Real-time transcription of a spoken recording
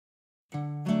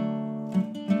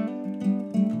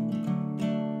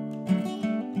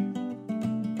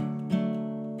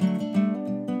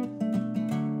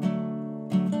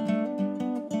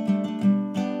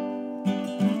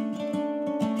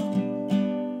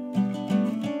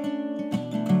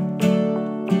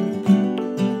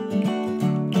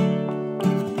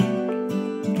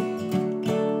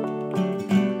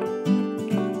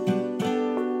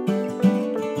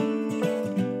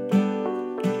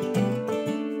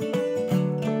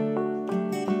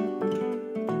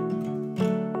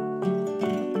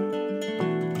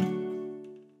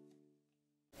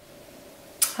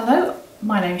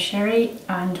My name's Sherry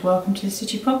and welcome to the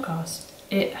Stitchy podcast.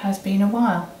 It has been a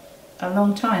while, a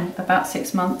long time, about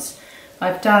 6 months.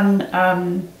 I've done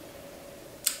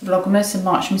Vlogmas and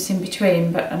Marchmas in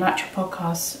between, but an actual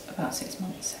podcast about 6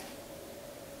 months.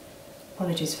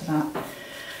 Apologies for that.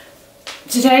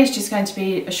 Today's just going to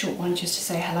be a short one just to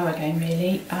say hello again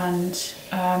really, and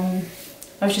I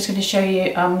was just going to show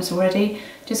you already.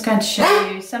 Just going to show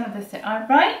you some of the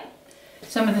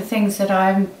some of the things that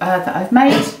I've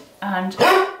made and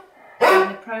I'm in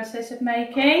the process of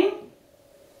making.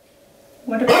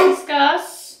 What did we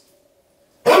discuss?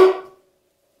 Let's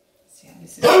see how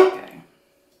this is going.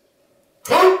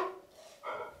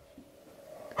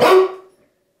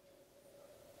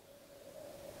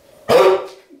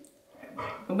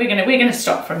 We're gonna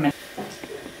stop for a minute.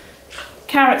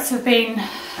 Carrots have been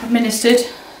administered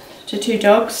to 2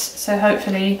 dogs, so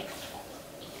hopefully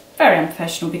very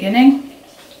unprofessional beginning.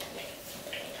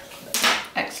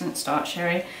 Excellent start,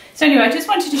 Sherry. So anyway, I just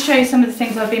wanted to show you some of the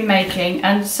things I've been making,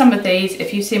 and some of these,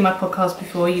 if you've seen my podcast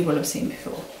before, you will have seen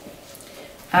before.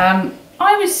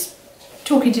 I was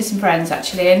talking to some friends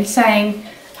actually and saying,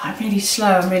 I'm really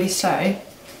slow.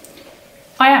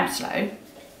 I am slow.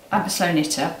 I'm a slow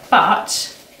knitter,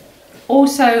 but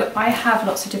also I have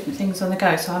lots of different things on the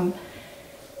go. So I'm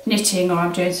knitting, or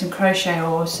I'm doing some crochet,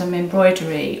 or some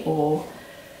embroidery, or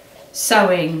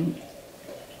sewing,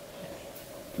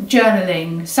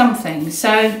 journaling, something.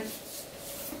 So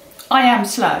I am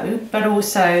slow, but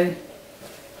also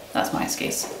that's my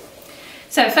excuse.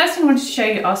 So first thing I wanted to show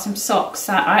you are some socks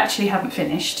that I actually haven't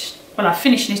finished. Well, I've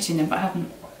finished knitting them, but I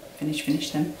haven't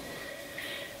finished them.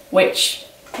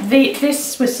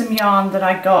 This was some yarn that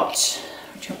I got,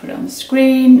 which I'll put it on the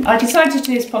screen. I decided to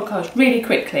do this podcast really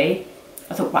quickly.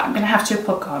 I thought, right, I'm going to have to do a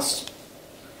podcast.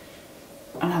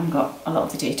 And I haven't got a lot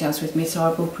of the details with me, so I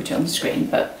will put it on the screen.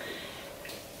 But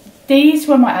these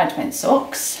were my Advent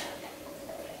socks,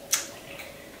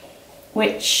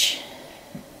 which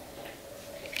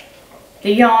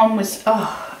the yarn was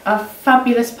a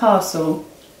fabulous parcel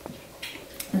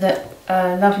that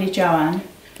lovely Joanne,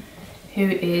 who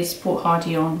is Port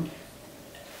Hardy on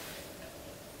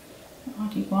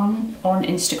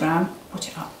Instagram, put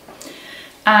it up.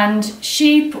 And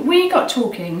we got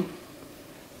talking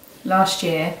last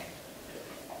year,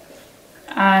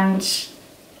 and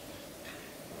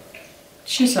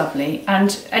she's lovely.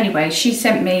 And anyway, she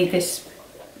sent me this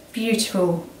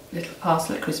beautiful little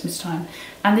parcel at Christmas time,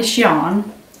 and this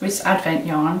yarn, this Advent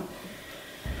yarn,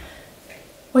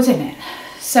 was in it.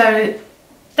 So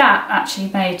that actually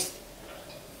made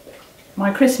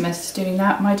my Christmas doing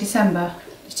that, my December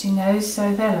knitting those,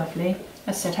 so they're lovely.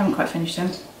 As I said, haven't quite finished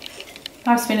them.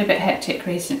 Life's been a bit hectic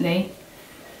recently,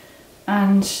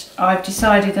 and I've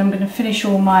decided I'm going to finish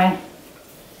get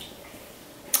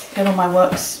all my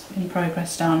works in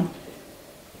progress done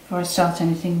before I start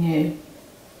anything new.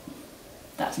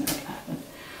 That's not going to happen.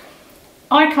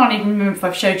 I can't even remember if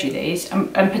I've showed you these,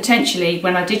 and potentially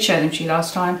when I did show them to you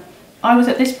last time, I was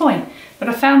at this point. But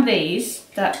I found these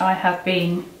that I have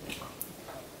been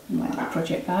in my little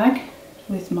project bag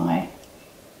with my...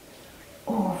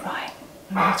 Oh, right.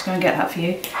 I'm going to have to go and get that for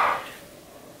you.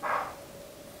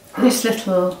 This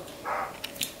little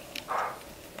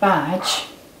badge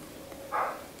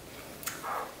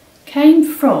came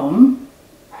from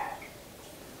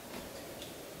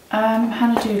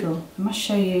Hannah Doodle. I must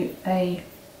show you a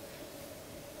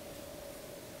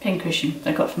pincushion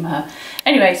I got from her.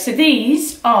 Anyway, so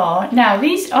these are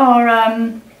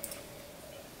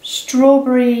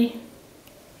strawberry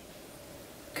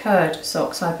curd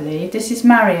socks, I believe. This is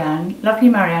Marianne, lovely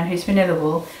Marianne, who's Vanilla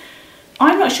Wool.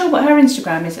 I'm not sure what her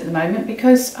Instagram is at the moment,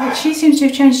 because she seems to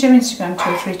have changed her Instagram 2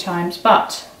 or 3 times,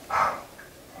 but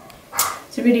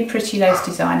it's a really pretty lace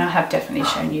design. I have definitely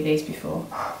shown you these before.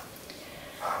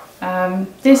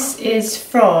 This is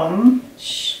from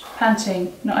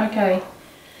Panting, not okay.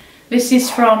 This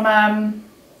is from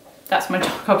that's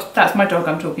my dog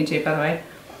I'm talking to, by the way.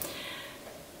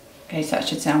 Okay, so that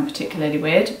should sound particularly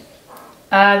weird.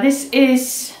 This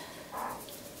is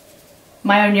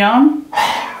my own yarn,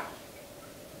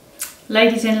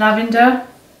 Ladies in Lavender.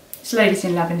 It's Ladies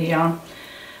in Lavender yarn,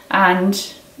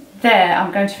 and there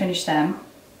I'm going to finish them.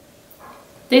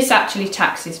 This actually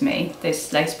taxes me,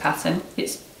 this lace pattern.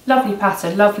 It's lovely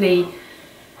pattern, lovely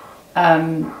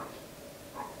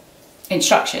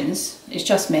instructions. It's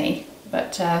just me,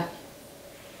 but I'm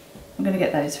going to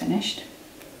get those finished.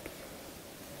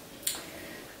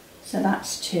 So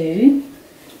that's 2.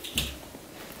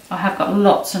 I have got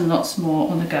lots and lots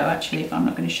more on the go actually, but I'm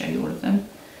not going to show you all of them.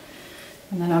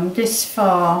 And then I'm this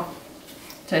far.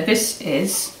 So this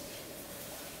is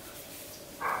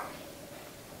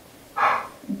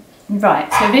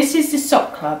Right, so this is the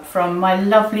sock club from my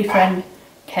lovely friend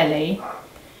Kelly,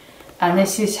 and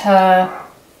this is her,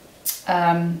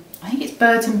 I think it's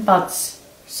Birds and Buds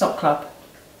sock club.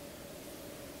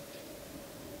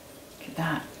 Look at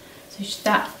that. So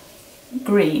that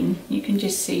green, you can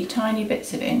just see tiny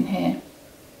bits of it in here.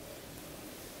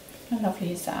 How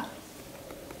lovely is that?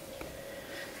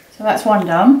 So that's one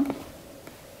done.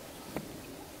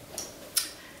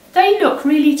 They look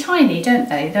really tiny, don't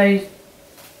they?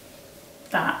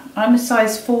 That. I'm a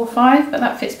size 4 or 5, but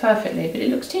that fits perfectly. But it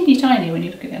looks teeny tiny when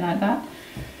you look at it like that.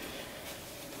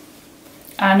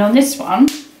 And on this one,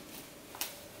 this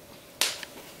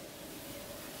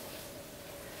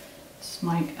is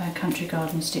my Country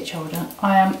Garden stitch holder.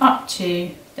 I am up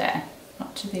to there,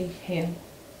 up to the heel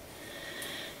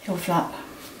flap.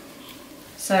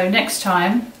 So next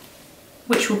time,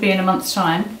 which will be in a month's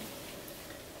time,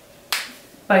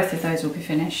 both of those will be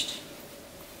finished.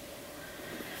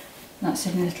 That's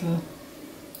in a little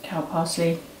cow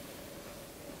parsley,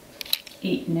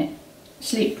 eat, knit,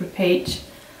 sleep, repeat,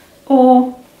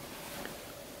 or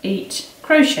eat,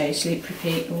 crochet, sleep,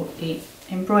 repeat, or eat,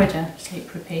 embroider,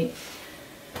 sleep, repeat.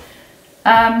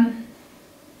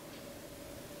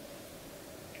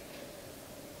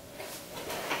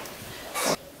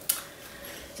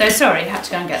 So sorry, I had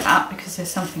to go and get that because there's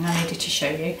something I needed to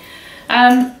show you.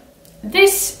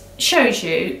 This shows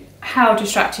you how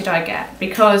distracted I get,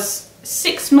 because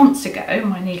 6 months ago,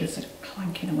 my needles are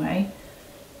clanking away,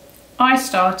 I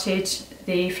started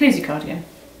the fleecy cardigan,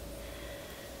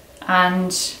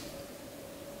 and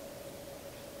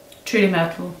truly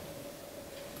myrtle,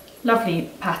 lovely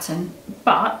pattern,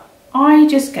 but I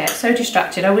just get so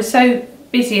distracted. I was so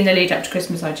busy in the lead up to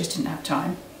Christmas, I just didn't have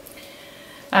time.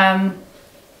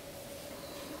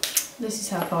 This is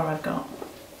how far I've got.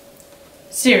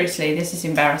 Seriously, this is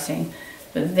embarrassing,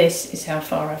 but this is how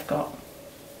far I've got.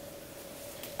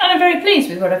 And I'm very pleased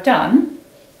with what I've done,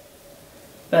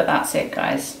 but that's it,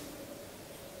 guys.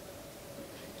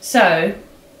 So,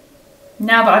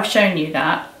 now that I've shown you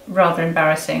that rather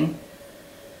embarrassing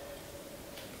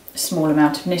small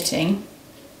amount of knitting,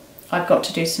 I've got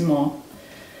to do some more.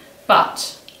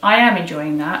 But I am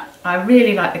enjoying that. I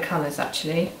really like the colours,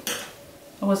 actually.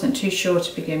 I wasn't too sure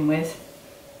to begin with.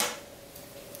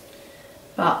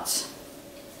 But,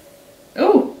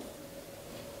 ooh,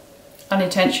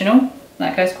 unintentional.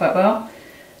 That goes quite well.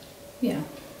 Yeah.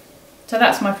 So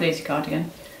that's my fleecy cardigan.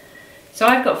 So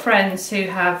I've got friends who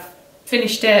have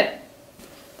finished it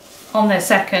on their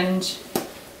second,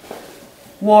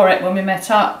 wore it when we met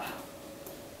up.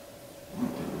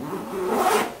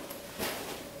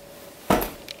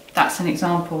 That's an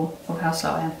example of how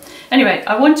slow I am. Anyway,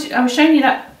 I was showing you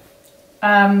that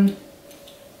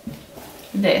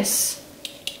this,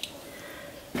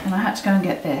 and I had to go and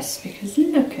get this because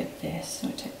look at this. So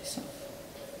I take this off.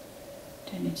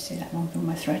 Don't need to see that one with all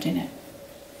my thread in it.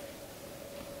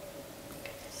 Look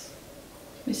at this.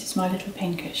 This is my little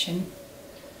pin cushion.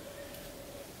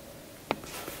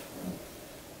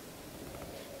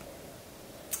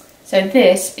 So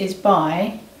this is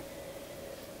by,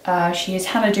 she is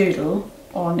Hannah Doodle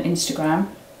on Instagram.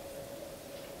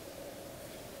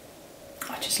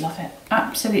 I just love it,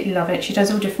 absolutely love it. She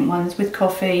does all different ones with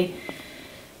coffee.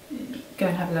 Go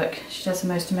and have a look. She does the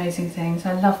most amazing things.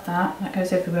 I love that. That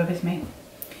goes everywhere with me.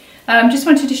 Just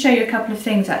wanted to show you a couple of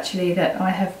things actually that I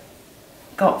have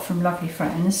got from lovely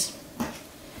friends.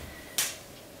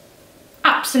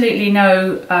 Absolutely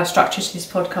no structure to this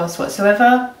podcast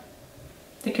whatsoever.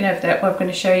 Looking over there, what I'm going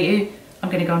to show you, I'm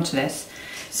going to go on to this.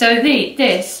 So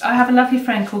I have a lovely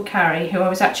friend called Carrie who I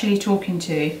was actually talking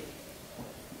to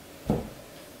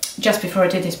just before I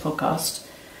did this podcast,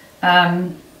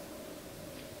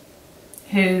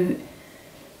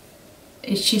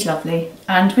 she's lovely,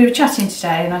 and we were chatting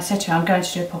today and I said to her I'm going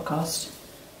to do a podcast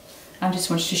and just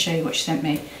wanted to show you what she sent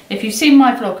me. If you've seen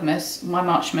my Vlogmas, my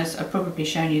Marchmas, I've probably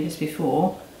shown you this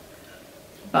before,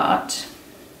 but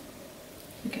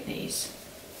look at these.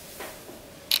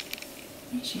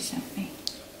 What she sent me.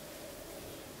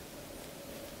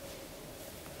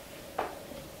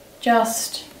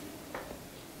 Just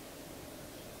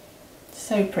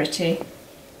so pretty.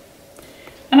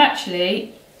 And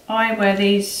actually I wear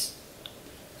these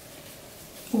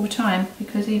all the time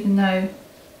because even though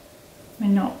we're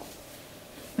not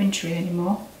wintry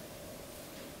anymore,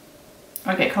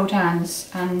 I get cold hands,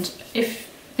 and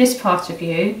if this part of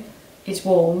you is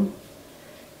warm,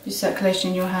 your circulation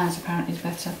in your hands apparently is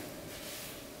better.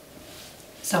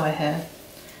 So I hear.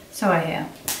 So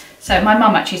my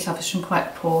mum actually suffers from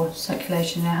quite poor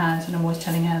circulation in her hands, and I'm always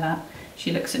telling her that.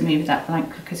 She looks at me with that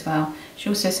blank look as well. She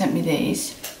also sent me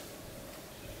these.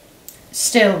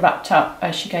 still wrapped up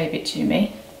as she gave it to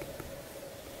me,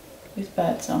 with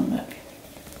birds on, look,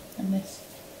 and this.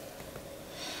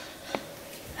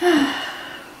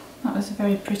 That was a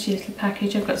very pretty little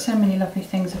package. I've got so many lovely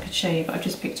things I could show you, but I've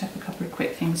just picked up a couple of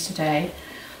quick things today.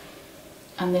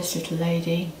 And this little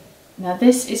lady. Now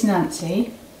this is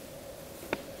Nancy.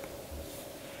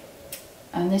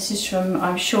 And this is from,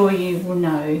 I'm sure you will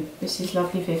know, this is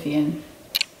lovely Vivian.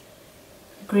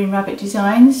 Green Rabbit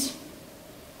Designs.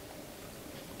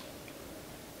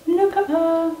 Look at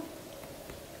her.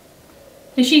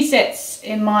 So she sits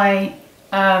in my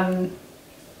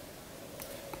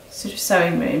sort of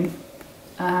sewing room.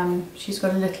 She's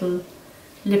got a little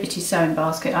Liberty sewing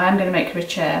basket. I am going to make her a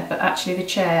chair, but actually the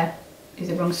chair is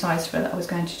the wrong size for her that I was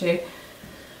going to do.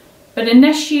 But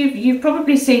unless you've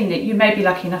probably seen it, you may be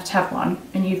lucky enough to have one,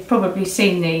 and you've probably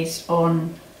seen these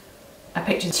on a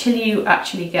picture until you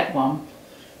actually get one.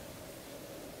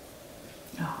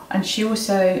 Oh, and she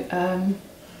also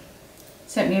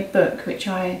sent me a book which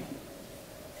I've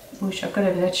got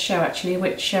over there to show actually,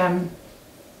 which I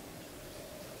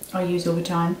use all the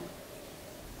time.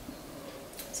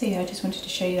 So yeah, I just wanted to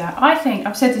show you that. I think,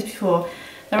 I've said this before,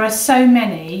 there are so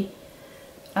many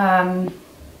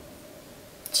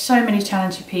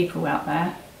talented people out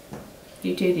there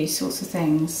who do these sorts of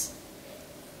things.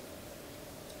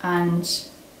 And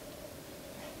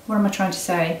what am I trying to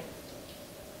say?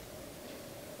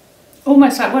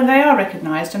 Almost like, well, they are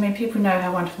recognised. I mean, people know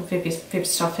how wonderful Viv's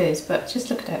stuff is, but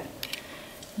just look at it.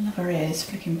 I love her ears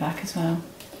flicking back as well.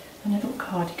 And a little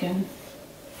cardigan.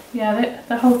 Yeah,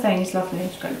 the whole thing is lovely.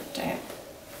 It's got a little day.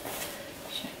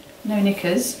 No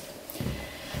knickers.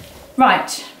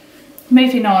 Right,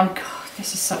 moving on. God,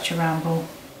 this is such a ramble.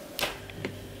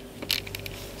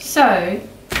 So,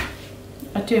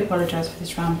 I do apologise for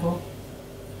this ramble.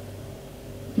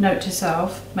 Note to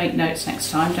self, make notes next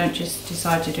time, don't just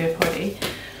decide to do a poddy.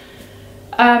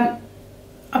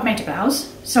 I've made a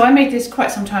blouse. So I made this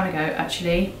quite some time ago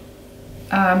actually.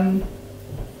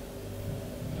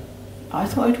 I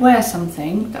thought I'd wear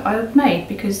something that I've made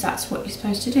because that's what you're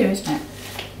supposed to do, isn't it?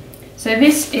 So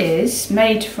this is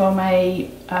made from a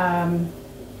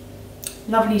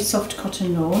lovely soft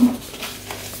cotton lawn.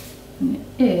 And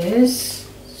it's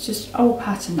just old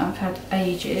pattern that I've had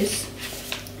ages.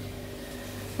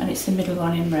 And it's the middle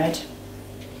one in red.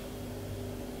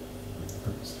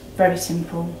 It's very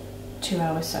simple,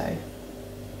 2-hour sew.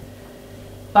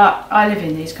 But I live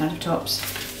in these kind of tops.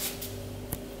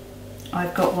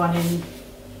 I've got one in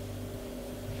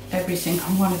every single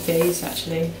one of these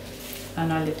actually,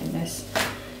 and I live in this.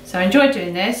 So I enjoyed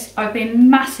doing this. I've been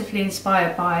massively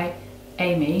inspired by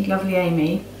Amy, lovely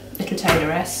Amy, little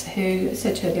tailoress, who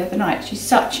said to her the other night, she's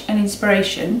such an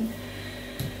inspiration.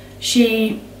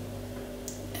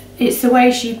 It's the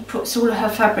way she puts all of her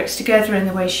fabrics together and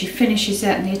the way she finishes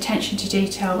it and the attention to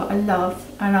detail that I love.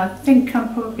 And I think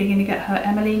I'm probably going to get her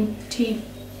Emmeline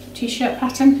t-shirt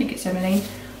pattern, I think it's Emmeline,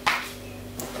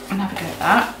 and have a go at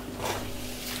that.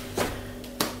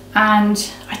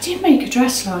 And I did make a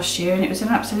dress last year and it was an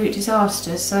absolute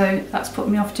disaster, so that's put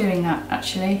me off doing that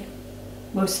actually.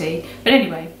 We'll see. But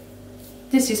anyway,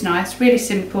 this is nice, really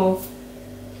simple,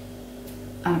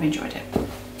 and I've enjoyed it.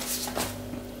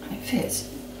 And it fits.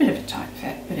 Bit of a tight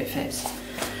fit, but it fits.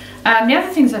 The other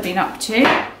things I've been up to,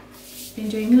 been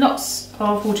doing lots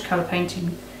of watercolour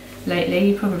painting lately.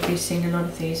 You've probably seen a lot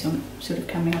of these on sort of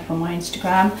coming up on my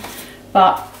Instagram,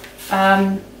 but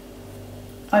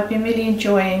I've been really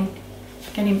enjoying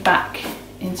getting back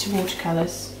into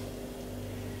watercolours,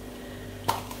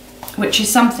 which is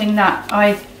something that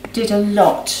I did a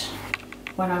lot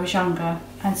when I was younger,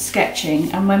 and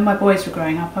sketching, and when my boys were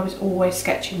growing up I was always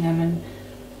sketching them and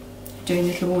doing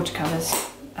little watercolours.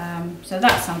 So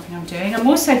that's something I'm doing. I'm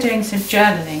also doing some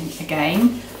journaling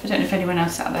again. I don't know if anyone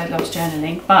else out there loves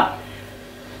journaling, but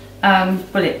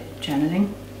bullet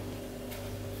journaling.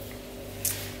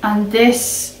 And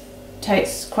this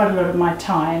takes quite a lot of my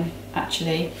time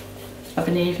actually of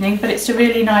an evening, but it's a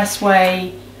really nice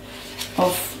way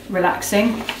of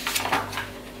relaxing. I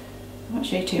won't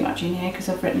show you too much in here because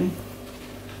I've written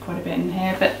quite a bit in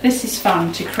here, but this is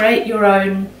fun to create your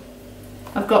own.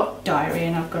 I've got diary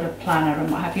and I've got a planner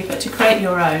and what have you, but to create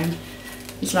your own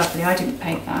is lovely. I didn't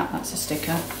paint that, that's a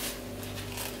sticker,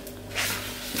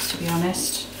 just to be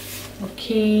honest. A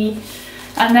key,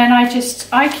 and then I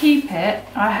keep it,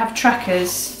 I have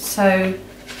trackers so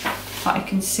I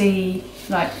can see,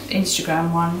 like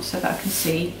Instagram one, so that I can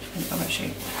see, I won't show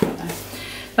you right there.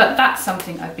 But that's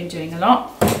something I've been doing a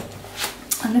lot.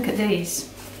 And look at these,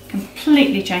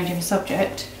 completely changing the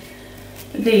subject.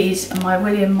 These are my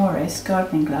William Morris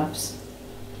gardening gloves.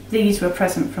 These were a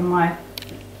present from my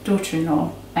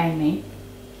daughter-in-law Amy,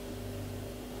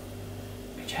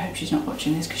 which I hope she's not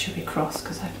watching this because she'll be cross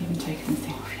because I haven't even taken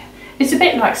anything off yet. It's a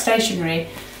bit like stationery.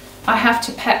 I have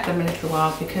to pet them a little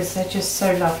while because they're just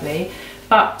so lovely.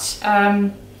 But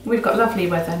we've got lovely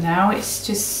weather now. It's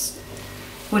just,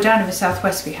 well, down in the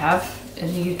southwest we have,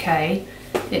 in the UK,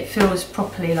 it feels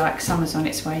properly like summer's on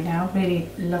its way now. Really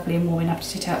lovely and warm enough to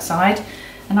sit outside.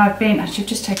 And actually I've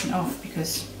just taken it off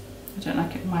because I don't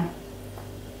like it with my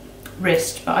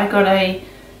wrist. But I got a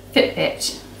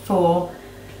Fitbit for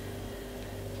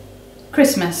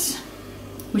Christmas,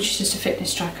 which is just a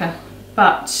fitness tracker.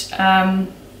 But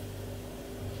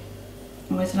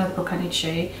there's another book I need to show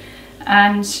you.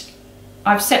 And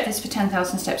I've set this for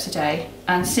 10,000 steps a day.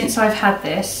 And since I've had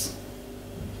this,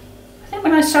 I think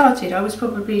when I started I was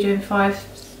probably doing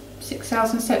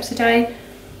 5,000-6,000 steps a day,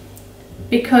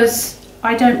 because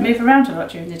I don't move around a lot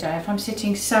during the day. If I'm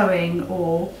sitting sewing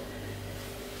or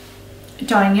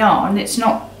dyeing yarn, it's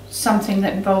not something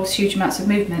that involves huge amounts of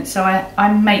movement, so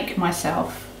I make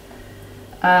myself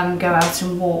go out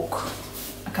and walk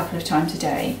a couple of times a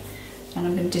day. And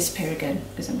I'm going to disappear again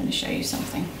because I'm going to show you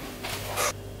something.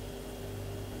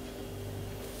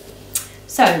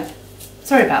 So,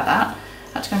 sorry about that,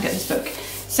 I had to go and get this book.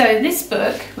 So this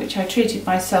book, which I treated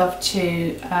myself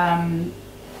to a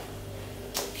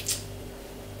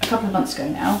couple of months ago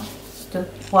now, The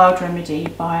Wild Remedy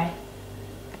by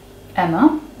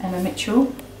Emma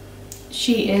Mitchell.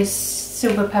 She is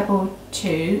Silver Pebble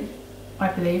 2, I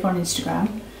believe, on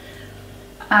Instagram.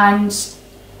 And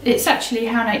it's actually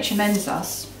How Nature Mends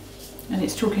Us. And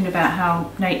it's talking about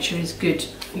how nature is good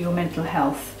for your mental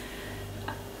health.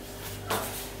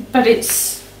 But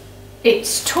it's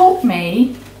taught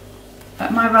me,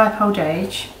 at my ripe old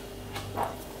age,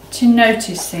 to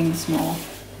notice things more.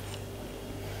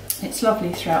 It's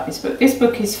lovely throughout this book. This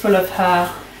book is full of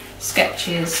her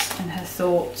sketches and her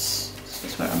thoughts.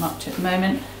 This is where I'm up to at the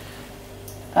moment.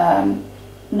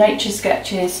 Nature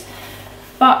sketches.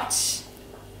 But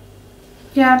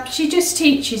yeah, she just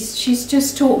teaches, she's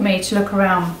just taught me to look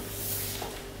around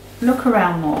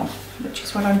more, which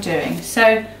is what I'm doing.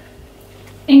 So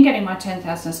in getting my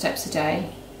 10,000 steps a day,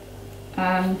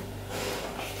 big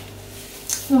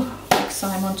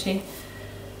sigh, Monty.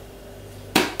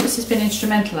 This has been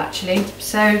instrumental actually,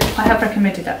 so I have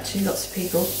recommended that to lots of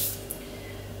people,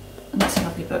 and that's a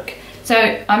lovely book.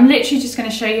 So I'm literally just going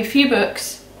to show you a few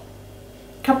books,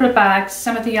 a couple of bags,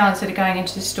 some of the yarns that are going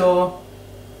into the store,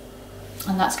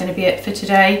 and that's going to be it for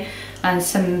today, and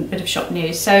some bit of shop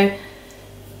news. So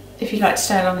if you'd like to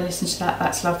stay along and listen to that,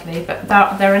 that's lovely. But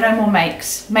there are no more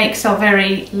makes. Makes are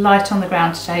very light on the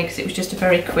ground today because it was just a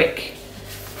very quick,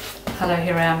 hello,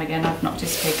 here I am again, I've not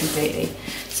disappeared completely.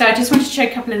 So I just wanted to show a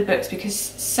couple of the books because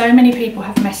so many people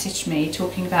have messaged me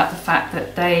talking about the fact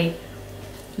that they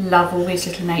love all these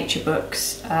little nature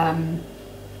books, and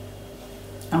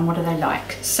what do they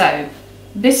like. So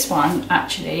this one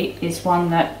actually is one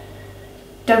that,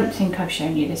 don't think I've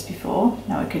shown you this before,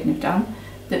 no I couldn't have done,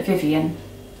 that Vivian,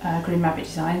 Green Rabbit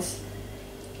Designs,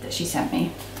 that she sent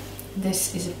me.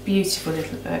 This is a beautiful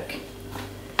little book.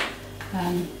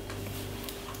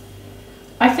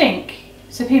 I think,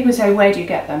 so people say, where do you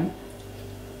get them?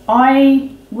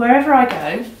 Wherever I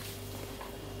go,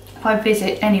 if I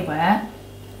visit anywhere,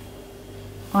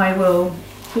 I will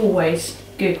always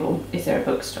Google, is there a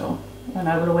bookstore? And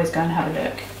I will always go and have a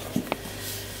look.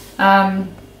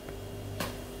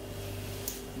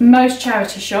 Most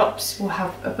charity shops will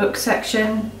have a book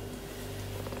section.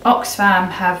 Oxfam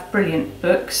have brilliant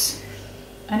books,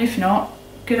 and if not,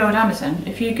 good old Amazon.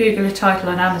 If you Google a title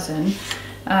on Amazon,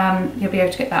 you'll be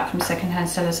able to get that from second-hand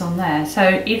sellers on there.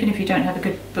 So even if you don't have a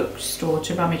good bookstore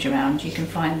to rummage around, you can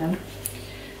find them.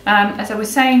 As I was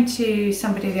saying to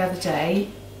somebody the other day,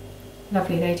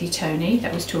 lovely lady Tony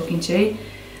that I was talking to,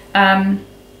 I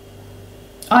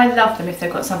love them if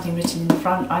they've got something written in the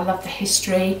front. I love the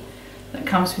history that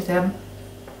comes with them.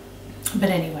 But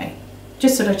anyway,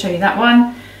 just thought I'd show you that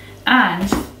one.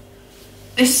 And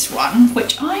this one,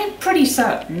 which I am pretty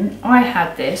certain I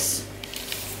had this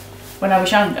when I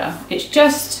was younger. It's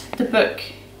just the book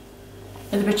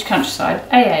of the British Countryside,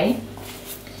 AA.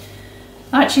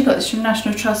 I actually got this from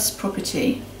National Trust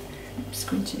property. I'm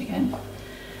squinting again.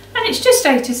 And it's just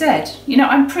A to Z. You know,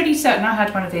 I'm pretty certain I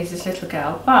had one of these as a little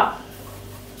girl, but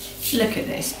look at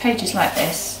this, pages like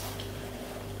this.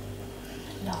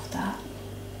 Love that.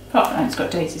 And it's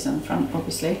got daisies on the front,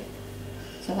 obviously,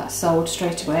 so that's sold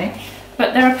straight away.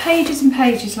 But there are pages and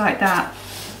pages like that,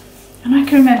 and I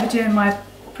can remember doing my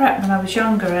prep when I was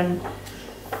younger and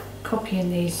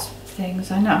copying these things.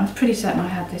 I know, I'm pretty certain I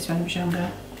had this when I was younger,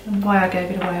 and why I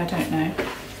gave it away I don't know.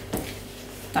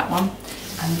 That one,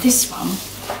 and this one,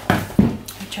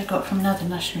 I I got from another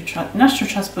National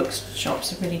Trust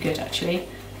bookshops are really good actually.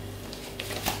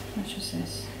 How much was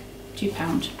this?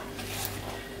 £2.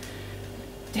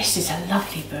 This is a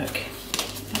lovely book.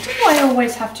 I don't know why I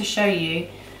always have to show you,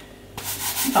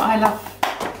 but I love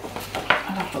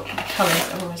book the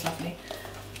colours are always lovely.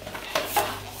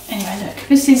 Anyway, look,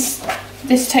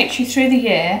 this takes you through the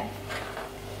year.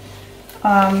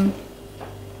 How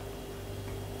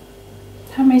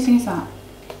amazing is that?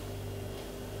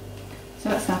 So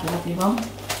that's another lovely one,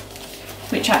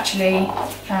 which actually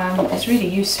is really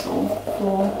useful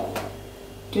for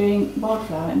doing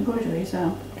wildflower embroidery as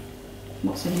well.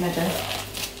 What's in the meadow?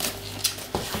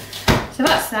 So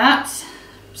that's that.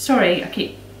 Sorry, I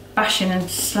keep bashing and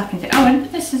slapping it. Oh, and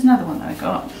this is another one that I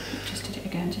got. Just did it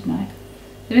again, didn't I?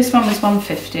 So this one was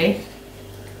 £1.50.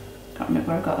 Can't remember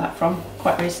where I got that from.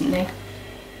 Quite recently.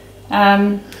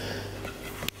 That's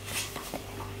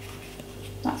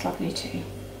lovely too.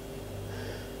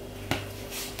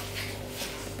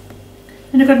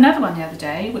 And I got another one the other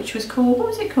day, which was called, what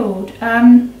was it called?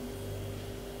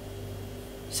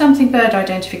 Something bird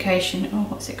identification. Oh,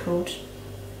 what's it called?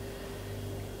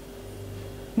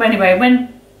 Well, anyway,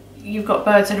 when you've got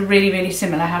birds that are really, really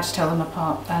similar, how to tell them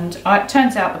apart. And it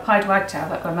turns out the pied wagtail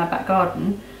that I've got in my back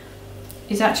garden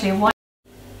is actually a white.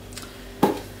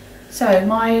 So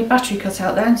my battery cut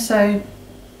out then, so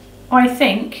I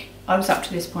think I was up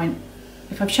to this point.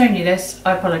 If I've shown you this,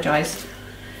 I apologise.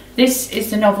 This is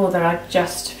the novel that I've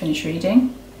just finished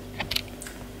reading.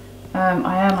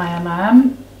 I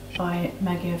Am by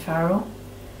Maggie O'Farrell.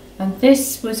 And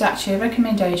this was actually a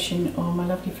recommendation on my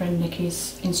lovely friend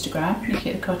Nikki's Instagram, Nikki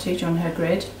at the Cottage, on her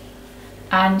grid.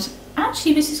 And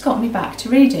actually this has got me back to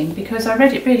reading because I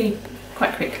read it really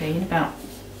quite quickly in about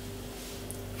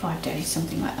 5 days,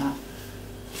 something like that.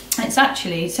 It's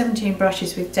actually 17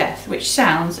 Brushes with Death, which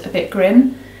sounds a bit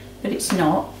grim, but it's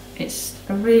not. It's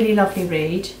a really lovely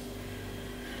read.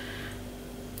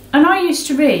 And I used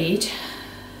to read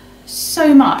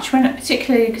so much, when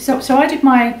particularly, so I did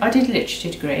a literature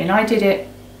degree, and I did it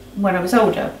when I was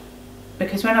older,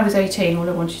 because when I was 18 all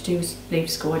I wanted to do was leave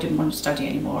school. I didn't want to study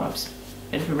anymore. I was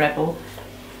a bit of a rebel.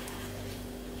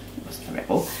 I wasn't a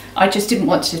rebel. I just didn't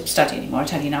want to study anymore, I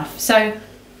tell you enough. So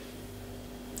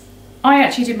I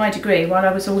actually did my degree while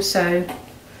I was also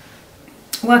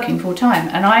working full time,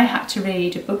 and I had to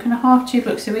read a book and a half, 2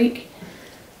 books a week.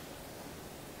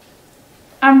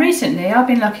 And recently I've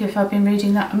been lucky if I've been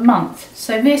reading that a month.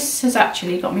 So this has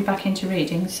actually got me back into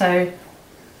reading, so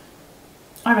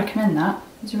I recommend that.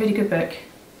 It's a really good book.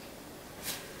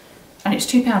 And it's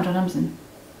 £2 on Amazon,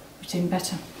 which is even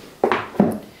better.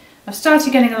 I've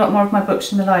started getting a lot more of my books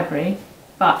from the library,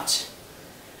 but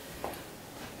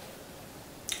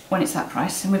when it's that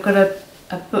price, and we've got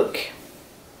a book,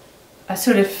 a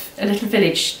little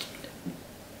village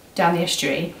down the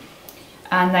estuary,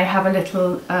 and they have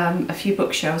a few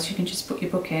bookshelves. You can just put your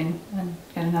book in and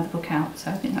get another book out. So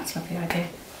I think that's a lovely idea.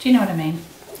 Do you know what I mean?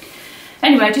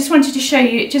 Anyway, I just wanted to show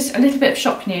you just a little bit of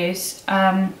shop news,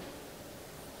 and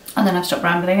then I've stopped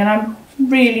rambling. And I'm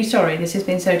really sorry this has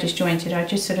been so disjointed. I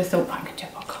just sort of thought, I could do a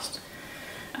podcast,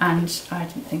 and I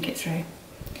didn't think it through.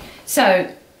 So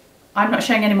I'm not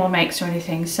showing any more makes or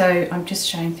anything. So I'm just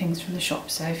showing things from the shop.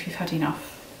 So if you've had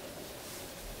enough,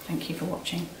 thank you for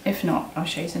watching. If not, I'll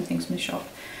show you some things from the shop.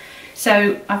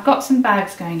 So I've got some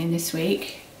bags going in this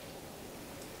week.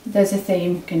 There's a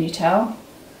theme, can you tell?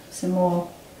 Some more,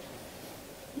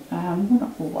 well,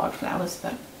 not all wildflowers,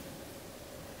 but.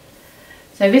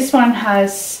 So this one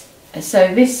has,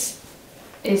 so this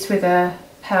is with a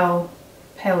pale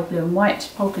blue and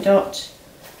white polka dot.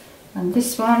 And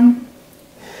this one,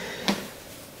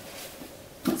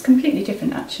 it's completely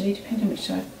different actually, depending on which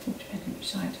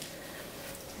side.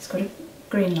 It's got a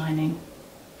green lining,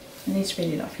 and these are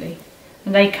really lovely.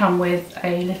 And they come with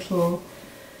a little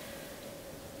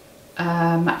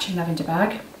matching lavender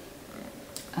bag,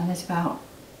 and there's about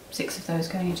 6 of those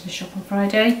going into the shop on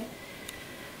Friday.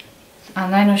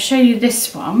 And then I'll show you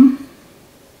this one,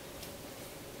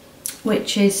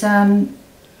 which is the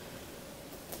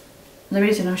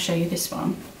reason I'll show you this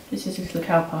one. This is a little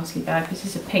cow parsley bag. This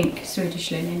is a pink Swedish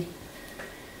linen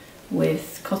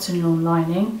with cotton lawn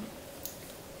lining.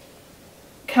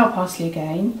 Cow parsley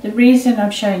again. The reason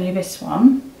I'm showing you this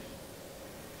one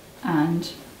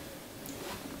and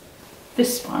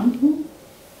this one, ooh,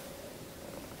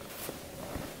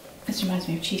 this reminds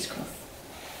me of cheesecloth.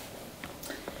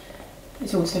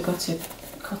 It's also got a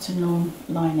cotton lawn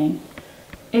lining,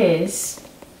 is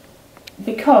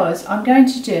because I'm going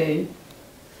to do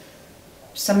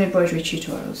some embroidery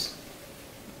tutorials.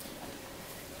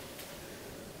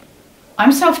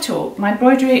 I'm self-taught. My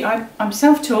embroidery, I'm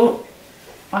self-taught.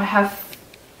 I have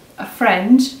a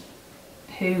friend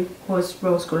who was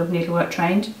Royal School of Needlework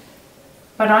trained,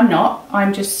 but I'm not.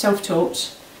 I'm just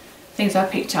self-taught. Things I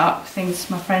picked up, things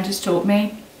my friend has taught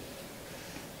me.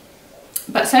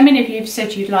 But so many of you have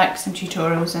said you'd like some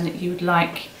tutorials and that you would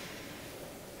like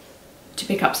to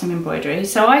pick up some embroidery.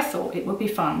 So I thought it would be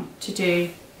fun to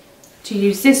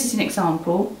use this as an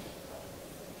example.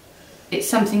 It's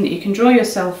something that you can draw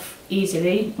yourself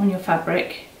easily on your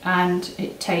fabric, and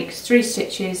it takes 3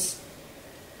 stitches,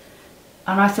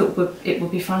 and I thought it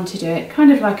would be fun to do it,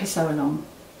 kind of like a sew along.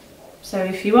 So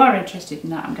if you are interested in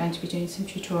that, I'm going to be doing some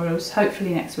tutorials,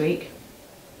 hopefully next week.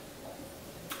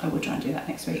 I will try and do that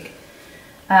next week.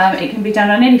 It can be done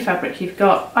on any fabric you've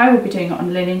got. I will be doing it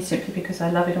on linen simply because I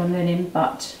love it on linen,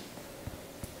 but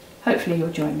hopefully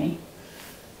you'll join me.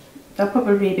 There'll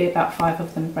probably be about 5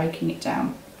 of them breaking it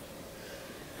down.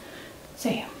 So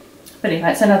yeah, but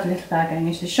anyway, it's another little bag going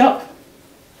into the shop.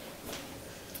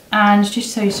 And just to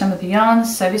show you some of the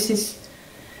yarns, so this is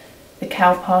the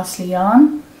cow parsley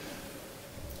yarn.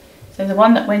 So the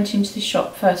one that went into the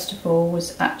shop first of all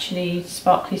was actually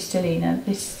sparkly stellina.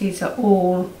 These are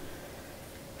all,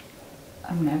 I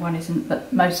don't know, one isn't,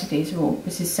 but most of these are all,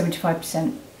 this is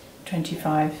 75%,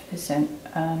 25%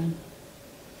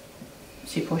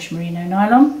 superwash merino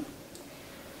nylon.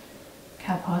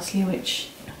 Cow parsley, which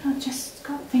I just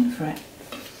got a thing for it.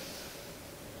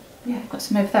 Yeah, I've got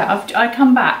some over there. I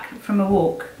come back from a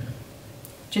walk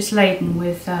just laden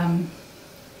with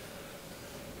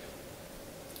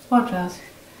wildflowers.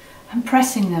 I'm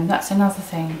pressing them, that's another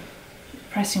thing.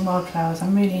 Pressing wildflowers,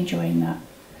 I'm really enjoying that.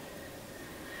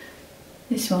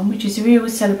 This one, which is a real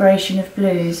celebration of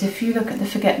blues. If you look at the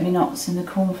forget-me-nots and the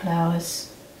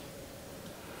cornflowers,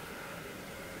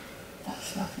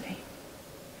 that's lovely.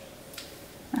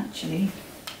 Actually,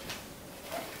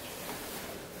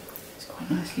 it's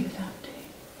quite nicely with that too.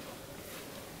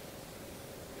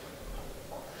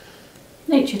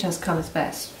 Nature does colours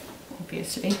best,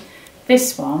 obviously.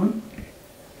 This one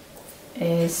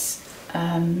is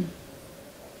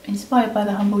inspired by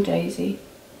the humble daisy.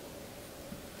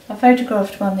 I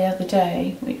photographed one the other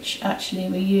day, which actually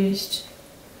we used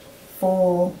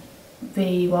for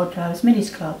the Wildflowers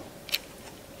Minis Club,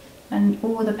 and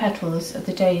all the petals of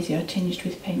the daisy are tinged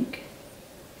with pink.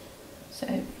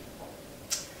 So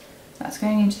that's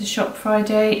going into the shop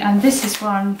Friday, and this is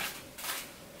one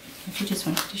I just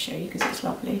wanted to show you because it's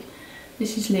lovely.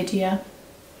 This is Lydia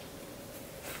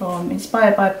from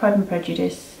Inspired by Pride and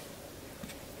Prejudice.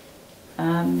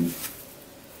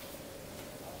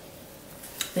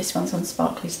 This one's on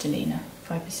sparkly stellina,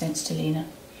 5% stellina.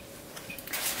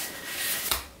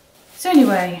 So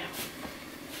anyway,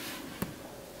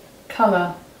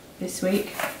 colour this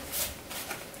week.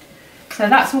 So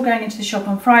that's all going into the shop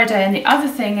on Friday. And the other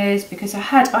thing is, because I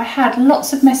had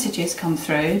lots of messages come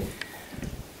through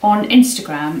on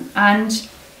Instagram, and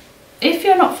if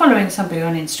you're not following somebody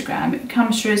on Instagram, it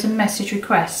comes through as a message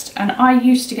request, and I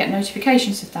used to get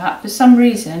notifications of that. For some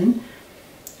reason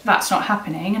that's not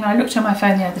happening, and I looked on my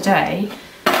phone the other day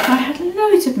and I had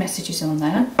loads of messages on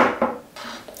there,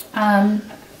 and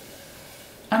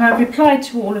I replied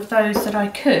to all of those that I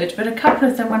could, but a couple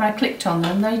of them, when I clicked on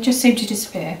them, they just seem to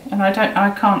disappear, and I don't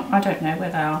know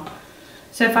where they are.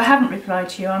 So if I haven't replied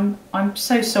to you, I'm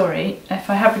so sorry.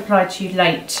 If I have replied to you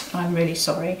late, I'm really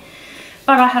sorry.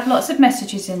 But I had lots of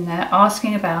messages in there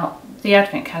asking about the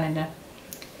advent calendar.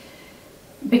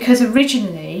 Because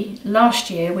originally,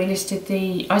 last year, we listed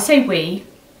the, I say we,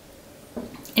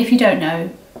 if you don't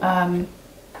know,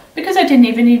 because I didn't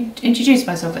even introduce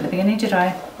myself at the beginning, did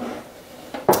I?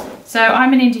 So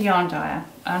I'm an indie yarn dyer,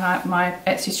 and my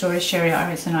Etsy store is Sherry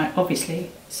Iris, and I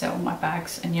obviously sell my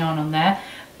bags and yarn on there.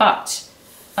 But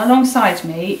alongside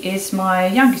me is my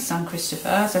youngest son, Christopher,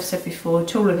 as I've said before,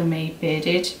 taller than me,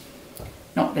 bearded,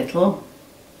 not little,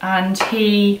 and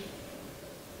he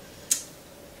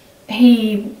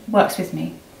works with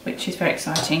me, which is very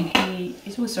exciting. He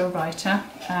is also a writer,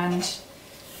 and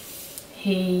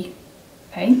he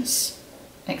paints,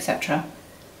 etc.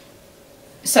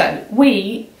 So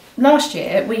last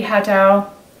year we had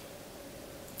our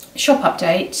shop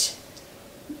update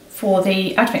for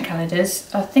the advent calendars.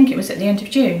 I think it was at the end of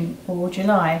June or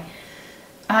July,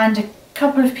 and a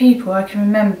couple of people I can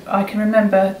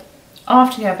remember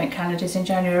after the advent calendars in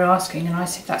January asking, and I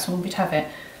said that's when we'd have it.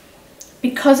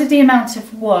 Because of the amount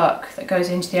of work that goes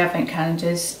into the advent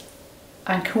calendars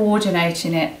and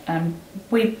coordinating it,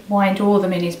 we wind all the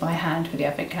minis by hand for the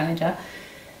advent calendar.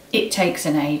 It takes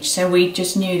an age, so we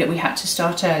just knew that we had to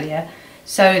start earlier.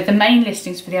 So the main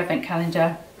listings for the advent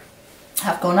calendar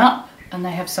have gone up and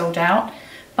they have sold out.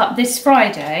 But this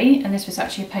Friday, and this was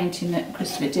actually a painting that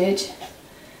Christopher did,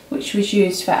 which was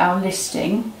used for our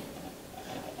listing,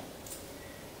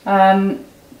 and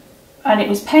it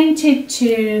was painted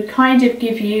to kind of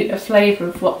give you a flavour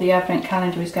of what the advent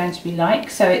calendar is going to be like.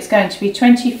 So it's going to be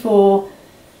 24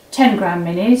 10-gram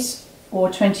minis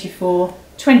or 24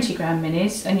 20-gram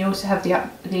minis, and you also have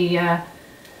the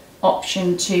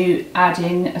option to add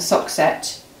in a sock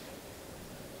set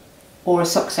or a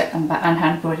sock set and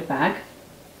hand embroidered bag,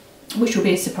 which will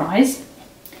be a surprise.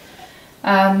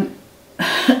 And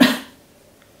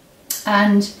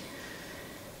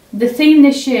the theme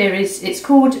this year is, it's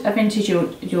called A Vintage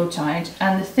Yuletide,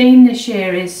 and the theme this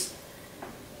year is,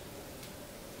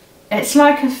 it's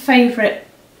like a favourite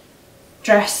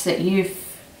dress that you've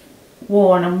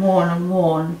worn and worn and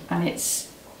worn, and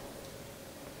it's,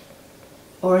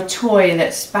 or a toy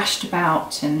that's bashed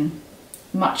about and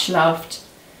much loved.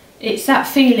 It's that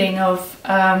feeling of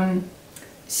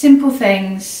simple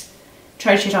things,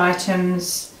 treasured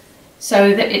items,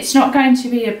 so that it's not going to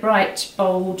be a bright,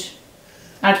 bold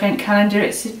advent calendar.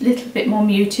 It's a little bit more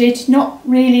muted, not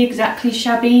really exactly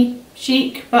shabby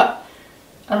chic, but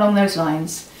along those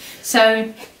lines.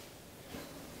 So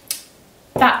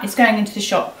that is going into the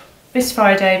shop this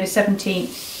Friday, the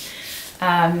 17th,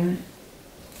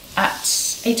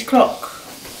 at 8 o'clock,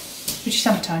 which is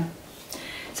summertime.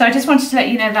 So I just wanted to let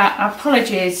you know that.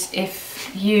 Apologies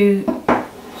if you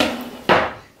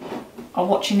are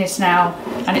watching this now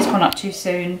and it's gone up too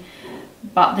soon,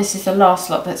 but this is the last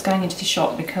lot that's going into the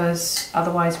shop, because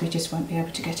otherwise we just won't be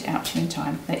able to get it out to you in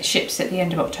time. It ships at the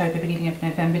end of October, beginning of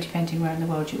November, depending where in the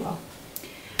world you are.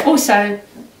 Also,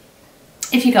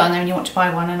 if you go on there and you want to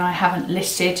buy one and I haven't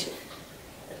listed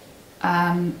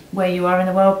where you are in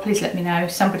the world, please let me know.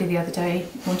 Somebody the other day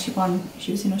wanted one.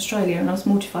 She was in Australia, and I was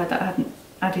mortified that I hadn't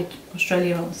added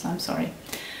Australia on, so I'm sorry.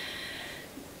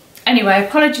 Anyway,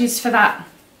 apologies for that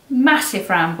massive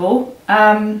ramble.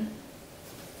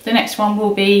 The next one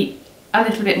will be a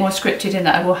little bit more scripted in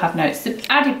that I will have notes. The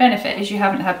added benefit is you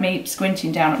haven't had me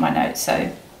squinting down at my notes,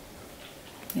 so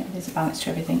yeah, there's a balance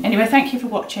to everything. Anyway, thank you for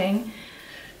watching.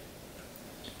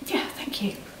 Yeah, thank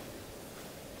you.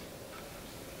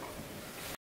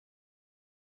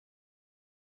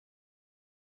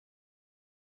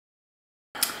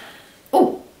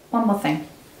 Oh, one more thing.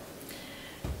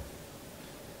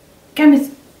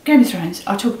 Game of Thrones,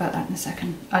 I'll talk about that in a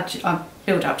second. I'll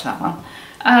build up to that one.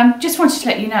 Just wanted to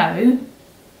let you know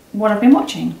what I've been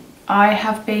watching. I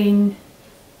have been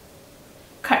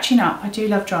catching up. I do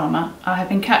love drama. I have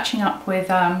been catching up with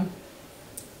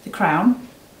The Crown.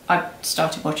 I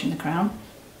started watching The Crown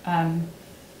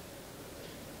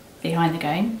behind the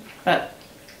game, but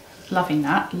loving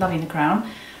that, loving The Crown.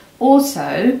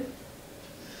 Also,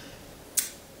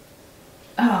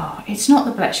 oh, it's not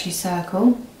The Bletchley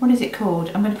Circle. What is it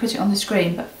called? I'm going to put it on the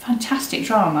screen, but fantastic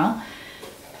drama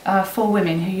for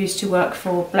women who used to work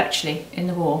for Bletchley in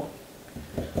the war.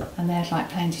 And they're like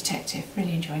playing detective,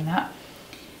 really enjoying that.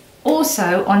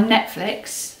 Also on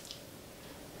Netflix,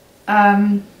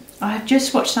 I have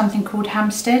just watched something called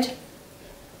Hampstead,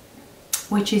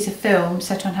 which is a film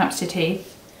set on Hampstead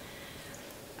Heath,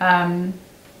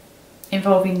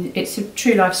 involving, it's a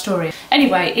true life story.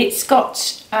 Anyway, it's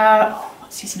got, oh,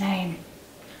 what's his name?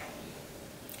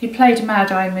 He played a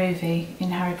Mad Eye movie in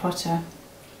Harry Potter.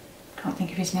 Can't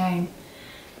think of his name.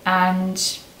 And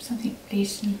something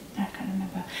Leeson, no, I can't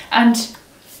remember. And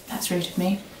that's rude of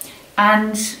me.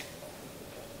 And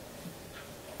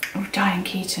oh, Diane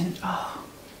Keaton. Oh,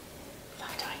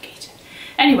 love Diane Keaton.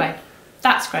 Anyway,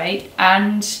 that's great.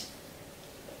 And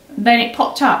then it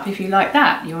popped up, if you like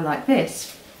that, you'll like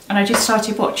this. And I just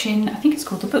started watching, I think it's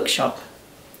called The Bookshop,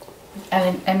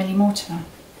 with Emily Mortimer.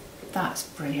 That's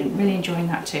brilliant, really enjoying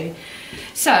that too.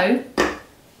 So,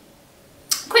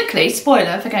 quickly,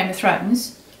 spoiler for Game of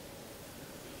Thrones,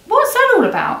 what's that all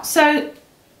about? So,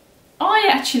 I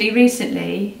actually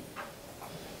recently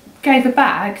gave a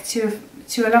bag to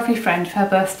a lovely friend for her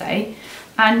birthday,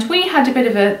 and we had a bit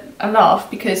of a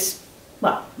laugh because,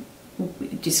 well, we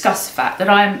discussed the fact that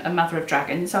I'm a mother of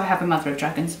dragons. I have a mother of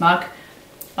dragons mug.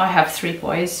 I have 3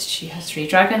 boys, she has 3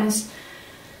 dragons.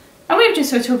 And we were just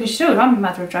sort of talking, she I'm a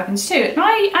mother of dragons too. And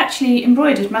I actually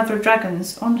embroidered mother of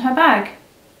dragons on her bag.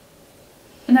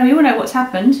 And then we all know what's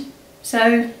happened.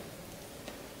 So,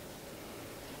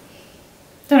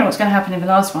 don't know what's going to happen in the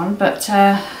last one. But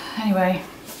anyway,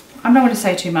 I'm not going to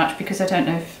say too much because I don't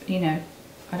know if, you know,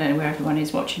 I don't know where everyone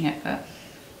is watching it. But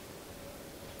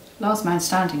last man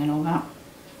standing and all that.